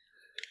mean,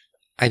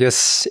 I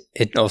guess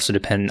it also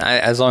depends.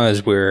 As long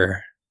as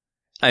the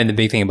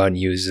big thing about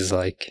news is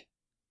like,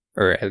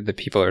 or the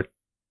people are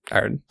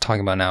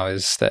talking about now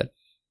is that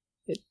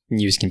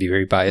news can be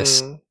very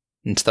biased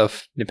and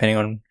stuff, depending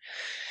on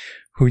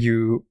where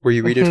you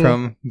read it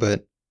from.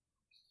 But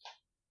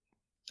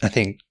I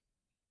think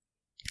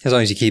as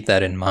long as you keep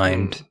that in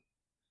mind,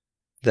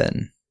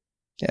 then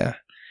yeah.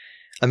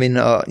 I mean,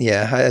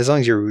 yeah, as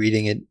long as you're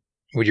reading it,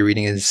 what you're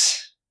reading is,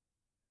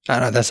 I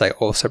don't know, that's like a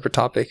whole separate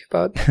topic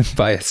about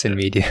bias in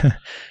media.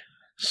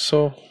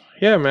 So,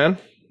 yeah, man,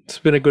 it's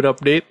been a good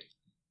update.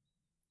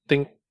 I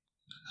think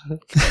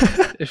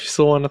if you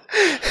still want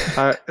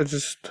to, it's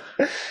just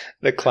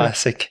the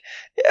classic.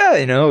 Yeah,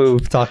 you know,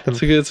 we've talked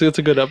about it's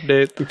a good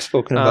update. We've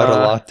spoken about a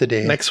lot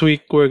today. Next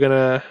week, we're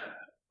gonna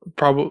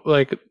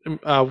probably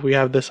we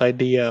have this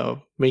idea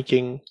of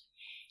making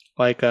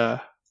like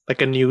a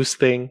news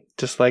thing,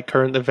 just like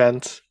current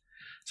events,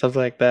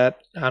 something like that.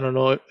 I don't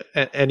know,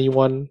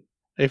 anyone,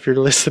 if you're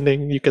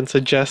listening, you can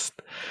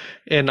suggest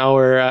in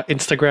our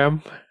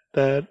Instagram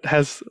that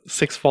has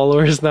 6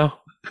 followers now.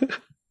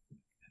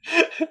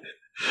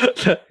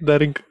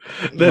 that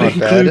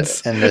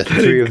includes, and the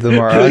 3 of them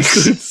are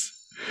us.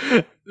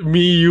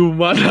 Me, you,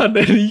 Manan,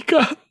 and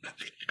Ika.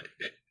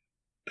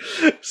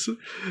 So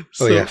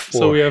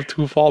we have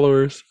 2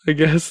 followers, I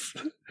guess.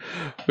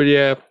 But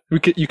yeah,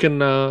 you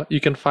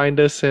can find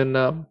us in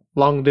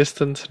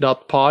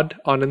longdistance.pod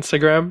on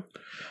Instagram.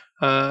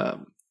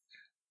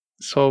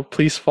 So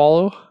please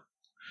follow.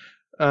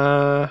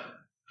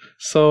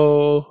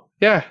 So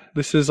yeah,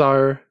 this is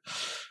our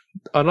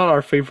not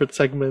our favorite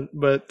segment,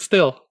 but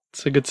still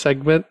it's a good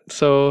segment.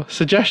 So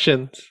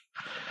suggestions.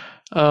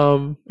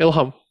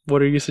 Ilham,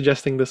 what are you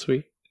suggesting this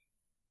week?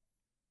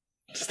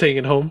 Staying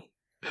at home?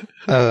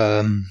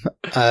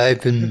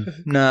 I've been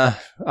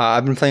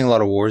playing a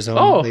lot of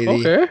Warzone lately.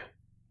 Okay.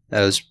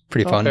 That was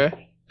pretty fun.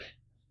 Okay.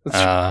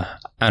 I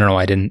don't know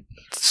why I didn't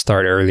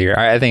start earlier.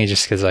 I think it's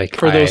just because like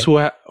for those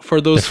who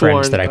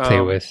friends that I play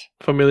with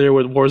familiar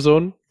with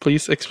Warzone,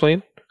 please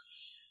explain.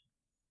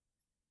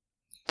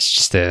 It's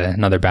just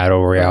another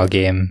battle royale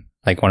game,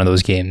 like one of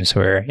those games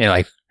where, you know,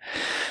 like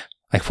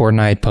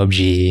Fortnite,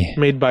 PUBG,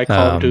 made by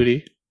Call of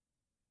Duty.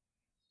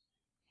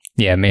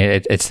 Yeah, I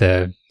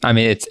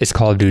mean it's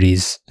Call of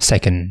Duty's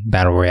second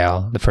battle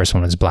royale. The first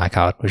one was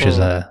Blackout, which is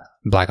a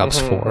Black Ops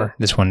 4.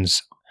 This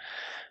one's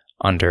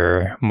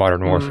under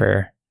Modern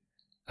Warfare.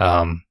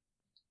 Yeah,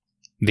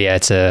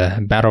 it's a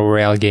battle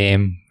royale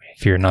game.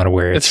 If you're not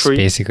aware, it's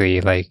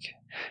basically like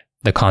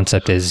the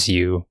concept is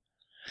you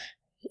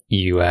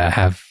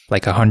have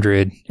like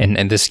 100, and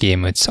in this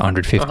game it's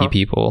 150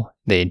 people.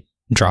 They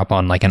drop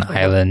on like an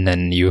island,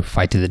 and you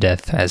fight to the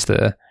death as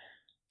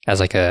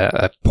like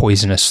a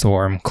poisonous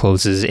storm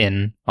closes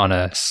in on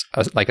a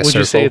circle. Would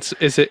you say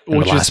is it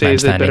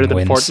better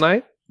than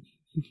Fortnite?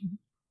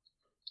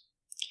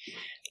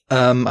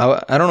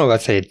 I don't know if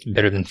I'd say it's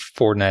better than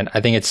Fortnite.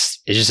 I think it's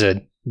just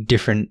a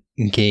different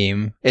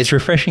game. It's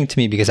refreshing to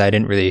me because I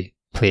didn't really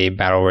play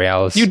battle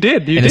royales. You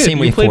did. In the same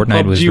way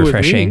Fortnite was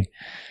refreshing.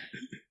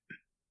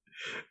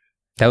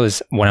 That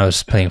was when I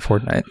was playing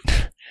Fortnite.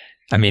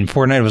 I mean,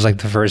 Fortnite was like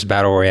the first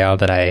battle royale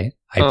that I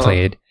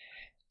played,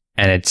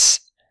 and it's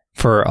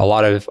for a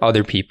lot of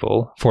other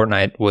people,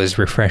 Fortnite was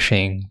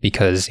refreshing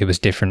because it was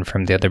different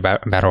from the other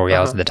battle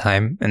royales at the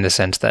time, in the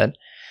sense that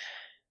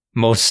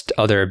most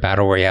other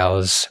battle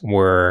royales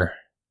were,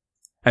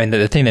 I mean,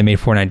 the thing that made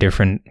Fortnite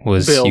different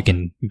was you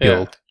can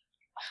build.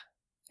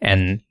 Yeah.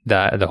 And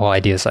the whole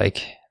idea is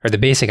like, or the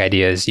basic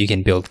idea is you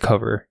can build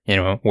cover,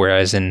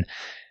 whereas in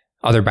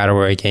other battle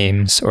royale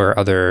games or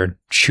other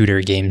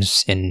shooter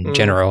games in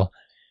general,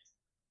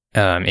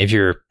 if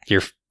you're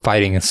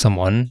fighting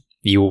someone,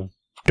 you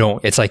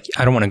don't, it's like,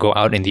 I don't want to go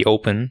out in the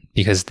open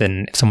because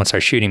then if someone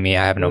starts shooting me,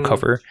 I have no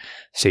cover.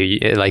 So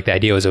like the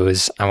idea was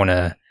always, I want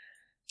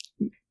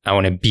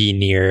to be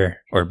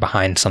near or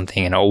behind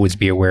something and always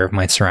be aware of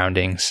my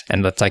surroundings.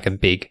 And that's like a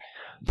big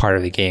part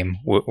of the game.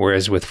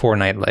 Whereas with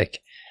Fortnite, like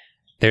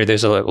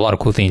there's a lot of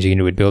cool things you can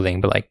do with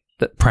building, but like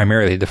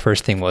primarily the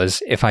first thing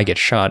was if I get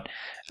shot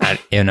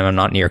and I'm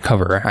not near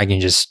cover, I can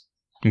just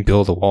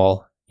build a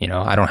wall.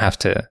 I don't have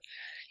to,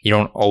 you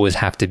don't always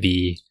have to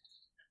be,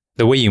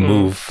 the way you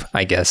move,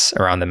 I guess,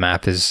 around the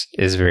map is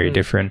very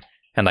different.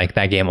 And like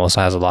that game also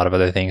has a lot of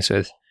other things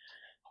with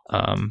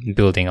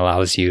building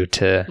allows you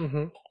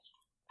to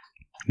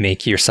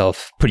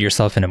put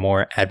yourself in a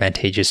more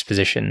advantageous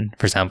position.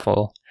 For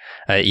example,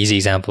 an easy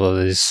example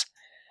is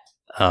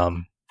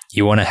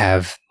you want to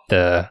have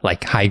the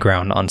like high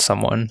ground on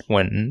someone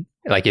when,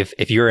 like,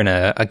 if you're in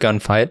a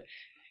gunfight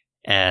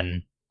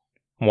and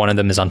one of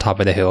them is on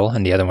top of the hill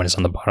and the other one is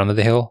on the bottom of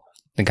the hill,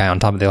 the guy on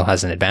top of the hill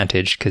has an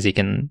advantage because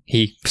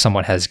he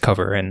somewhat has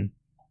cover and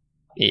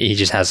he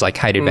just has like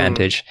height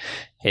advantage.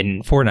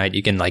 In Fortnite,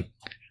 you can like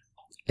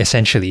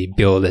essentially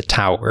build a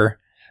tower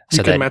so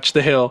you can match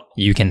the hill.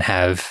 You can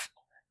match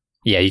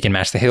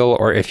the hill,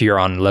 or if you're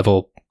on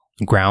level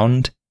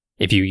ground,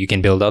 if you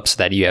can build up so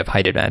that you have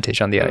height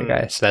advantage on the other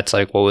guy. So that's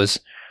like what was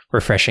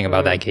refreshing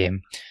about that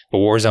game. But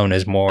Warzone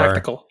is more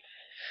tactical.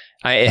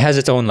 It has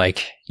its own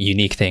like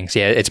unique things.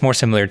 Yeah, it's more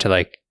similar to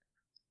like,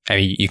 I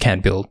mean, you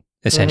can't build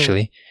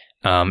essentially.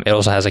 It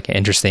also has like an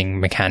interesting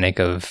mechanic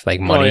of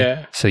like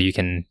money, so you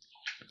can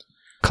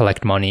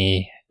collect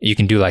money. You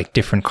can do like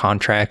different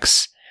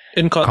contracts.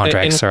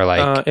 Contracts are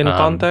like in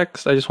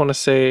context. I just want to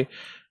say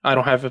I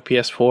don't have a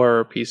PS4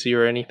 or PC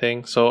or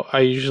anything, so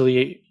I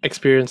usually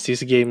experience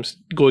these games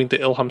going to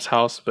Ilham's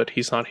house, but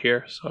he's not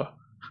here, so.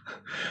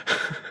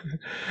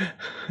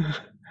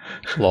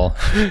 Lol.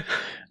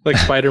 Like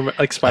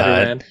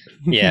Spider-Man.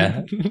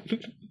 Yeah.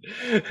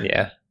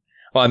 Yeah.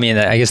 Well, I mean,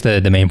 I guess the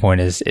main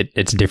point is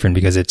it's different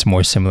because it's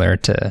more similar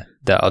to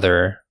the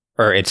other,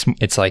 or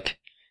it's like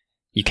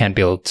you can't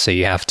build, so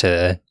you have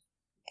to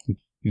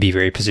be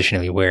very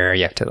positionally aware.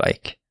 You have to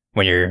like,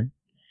 when you're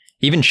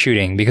even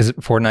shooting, because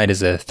Fortnite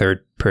is a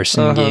third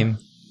person game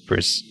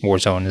versus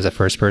Warzone is a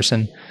first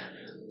person.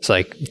 It's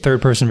like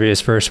third person versus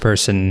first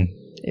person.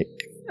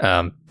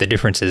 The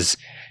difference is,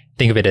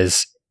 think of it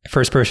as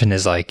first person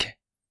is like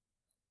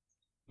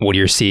what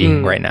you're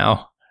seeing right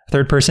now.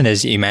 Third person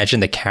is, imagine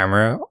the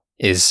camera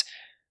is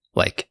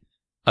like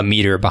a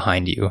meter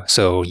behind you,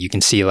 so you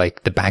can see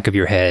like the back of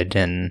your head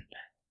and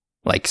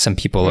like some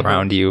people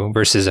around you,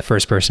 versus a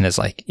first person is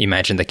like,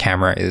 imagine the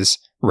camera is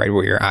right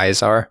where your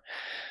eyes are.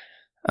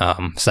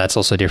 So that's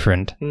also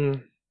different.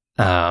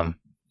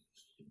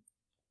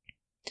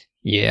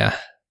 Yeah,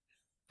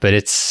 but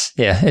it's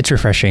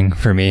refreshing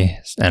for me,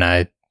 and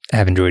I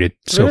have enjoyed it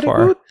so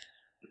far.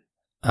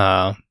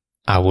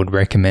 I would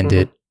recommend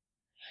it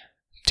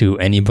to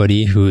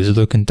anybody who is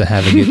looking to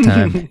have a good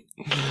time.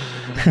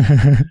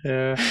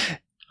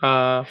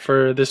 Yeah.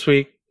 For this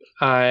week,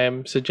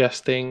 I'm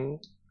suggesting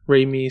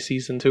Raimi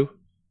Season 2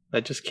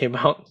 that just came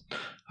out.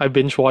 I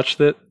binge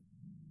watched it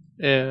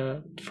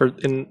in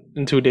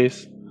 2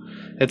 days.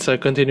 It's a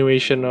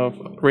continuation of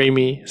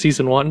Raimi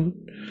Season 1.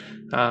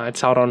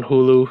 It's out on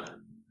Hulu,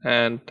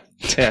 and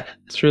yeah,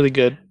 it's really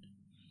good.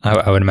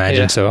 I would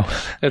imagine so.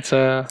 It's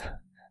a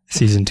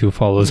Season 2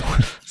 follows.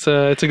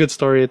 It's a good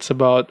story. It's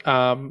about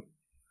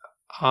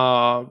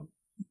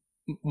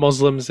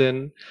Muslims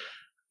in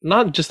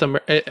not just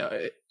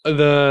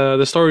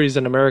the stories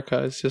in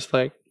America. It's just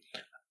like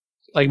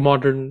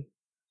modern,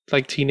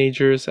 like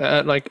teenagers,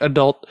 like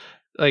adult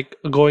like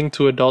going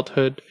to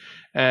adulthood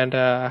and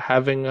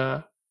having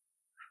a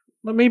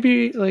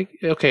maybe like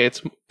okay,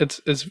 it's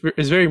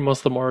very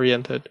Muslim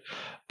oriented,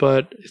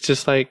 but it's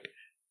just like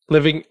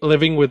living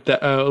with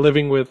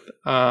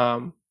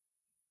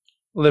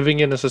living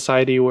in a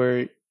society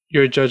where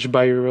you're judged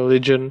by your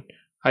religion,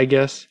 I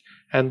guess,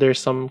 and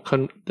there's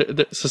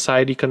the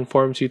society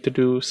conforms you to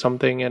do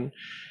something, and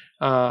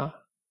the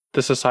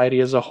society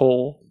as a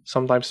whole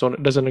sometimes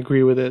doesn't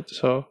agree with it.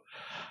 So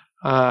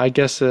I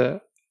guess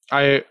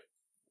I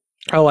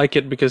like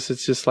it because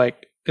it's just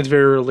like it's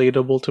very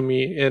relatable to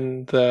me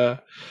in the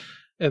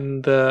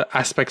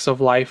aspects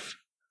of life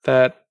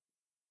that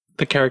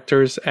the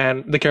characters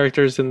in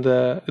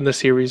the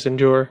series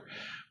endure,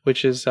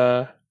 which is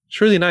it's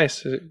really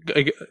nice.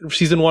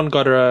 Season 1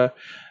 got a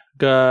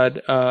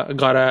Golden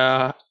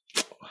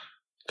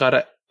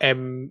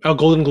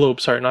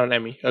Globe. Sorry, not an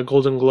Emmy, a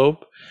Golden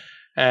Globe.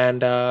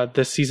 And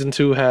the season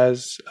 2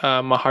 has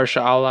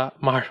Mahershala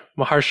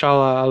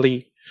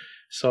Ali.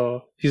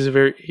 So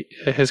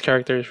his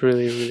character is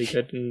really, really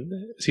good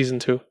in season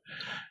 2.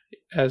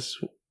 He's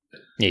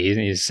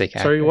a sick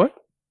actor. Sorry, what?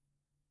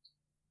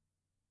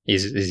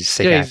 He's a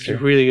sick actor.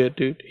 He's really good,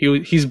 dude.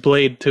 He's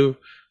Blade too.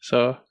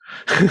 So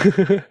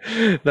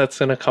that's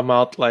gonna come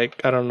out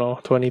like, I don't know,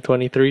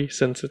 2023,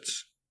 since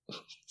it's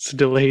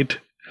delayed.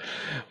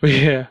 But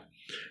yeah,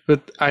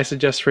 but I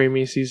suggest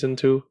Raimi season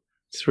 2.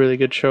 It's a really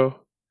good show.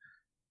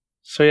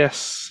 So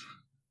yes,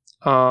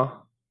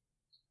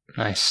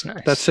 nice.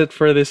 That's it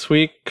for this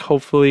week.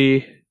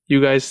 Hopefully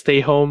you guys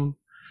stay home.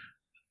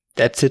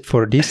 That's it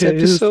for this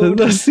episode.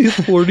 That's it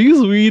for this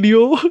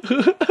video.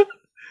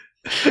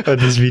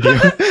 This video.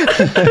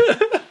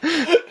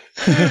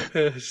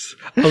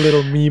 A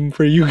little meme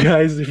for you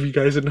guys if you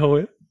guys know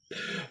it.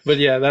 But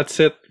yeah, that's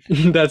it.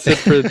 That's it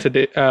for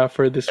today.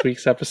 For this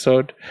week's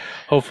episode.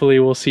 Hopefully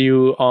we'll see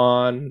you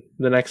on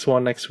the next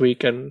one next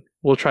week, and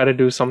we'll try to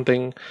do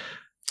something.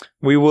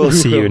 We will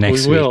see you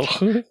next week.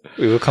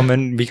 We will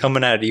be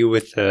coming at you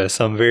with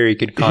some very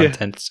good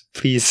content.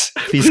 Yeah. So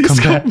please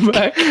come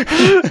back.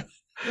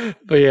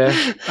 But yeah,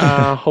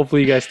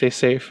 hopefully you guys stay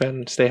safe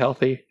and stay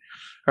healthy.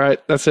 All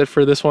right, that's it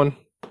for this one.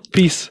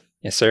 Peace.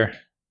 Yes, sir.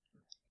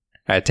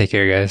 All right, take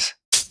care, guys.